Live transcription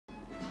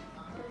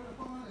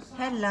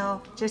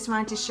Hello, just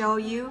wanted to show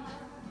you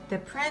the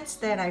prints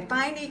that I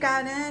finally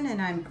got in,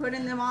 and I'm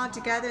putting them all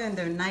together in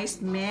their nice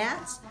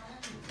mats.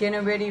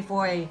 Getting ready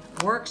for a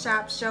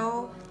workshop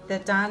show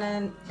that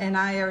Donna and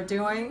I are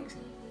doing.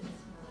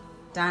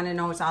 Donna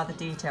knows all the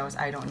details,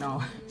 I don't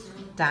know.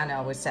 Donna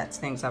always sets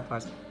things up for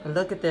us. But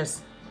look at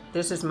this.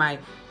 This is my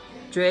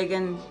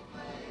dragon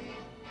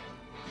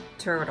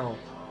turtle.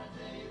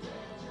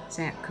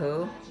 Isn't that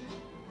cool?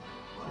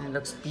 And it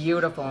looks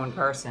beautiful in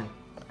person.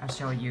 I'll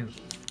show you.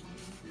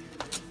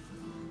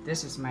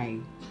 This is my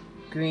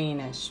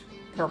greenish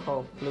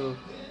purple blue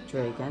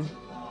dragon.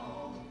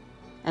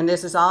 And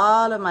this is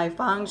all of my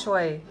Feng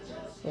Shui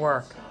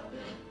work.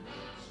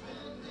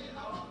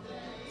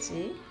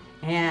 See?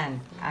 And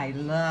I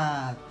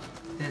love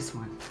this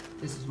one.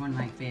 This is one of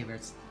my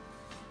favorites.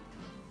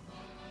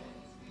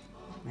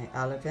 My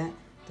elephant.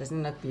 Doesn't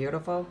it look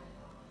beautiful?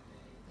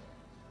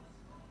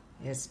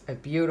 It's a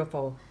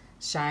beautiful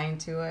shine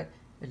to it.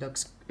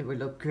 It would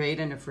look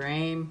great in a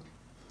frame.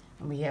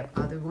 And we have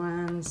other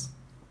ones.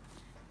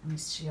 Let me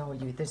show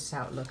you. This is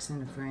how it looks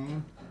in a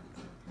frame.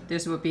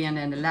 This would be in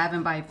an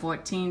 11 by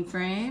 14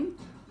 frame.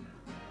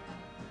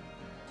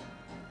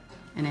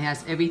 And it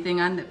has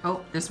everything on the,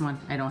 oh, this one,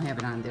 I don't have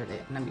it on there.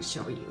 Let me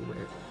show you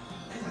where.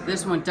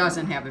 This one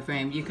doesn't have a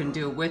frame. You can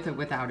do it with or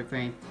without a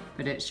frame.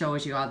 But it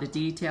shows you all the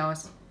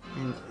details.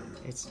 And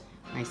it's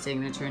my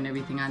signature and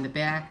everything on the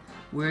back.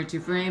 Where to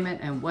frame it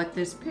and what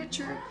this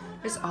picture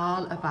is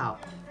all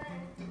about.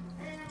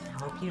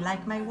 I hope you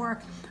like my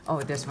work. Oh,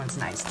 this one's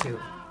nice too.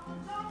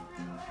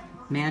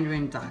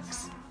 Mandarin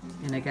ducks.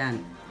 And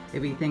again,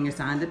 everything is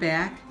on the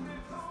back.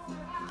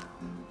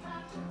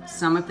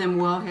 Some of them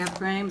will have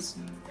frames.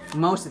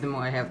 Most of them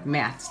will have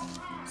mats.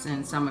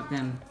 And some of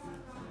them,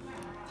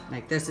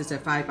 like this is a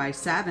 5 by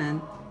 7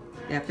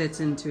 that fits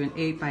into an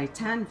 8 by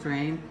 10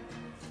 frame.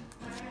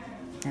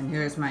 And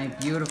here's my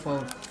beautiful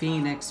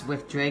phoenix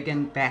with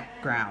dragon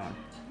background.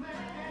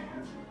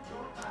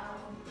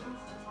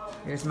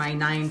 Here's my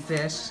 9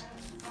 fish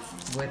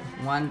with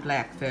 1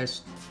 black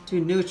fish to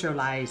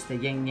neutralize the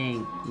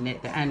yin-yang,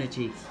 the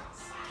energy,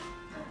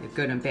 the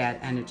good and bad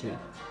energy.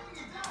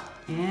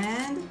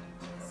 And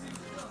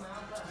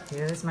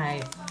here's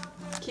my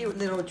cute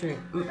little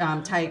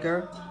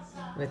tiger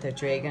with a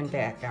dragon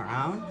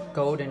background,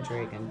 golden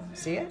dragon.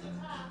 See it?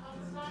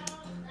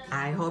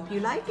 I hope you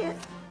like it.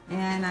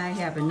 And I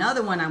have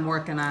another one I'm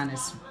working on.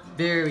 It's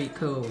very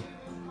cool.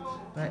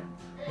 But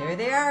here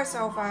they are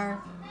so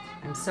far.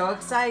 I'm so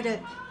excited.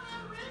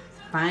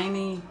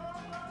 Finally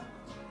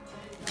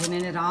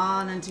getting it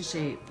all into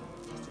shape.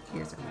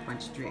 Here's a whole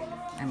bunch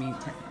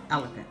of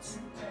elephants.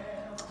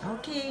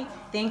 Okay,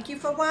 thank you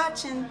for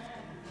watching.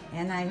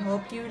 And I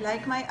hope you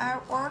like my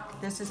artwork.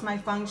 This is my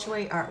Feng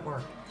Shui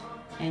artwork.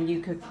 And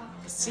you could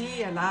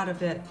see a lot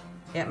of it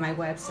at my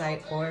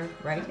website or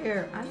right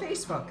here on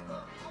Facebook.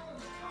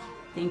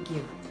 Thank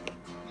you.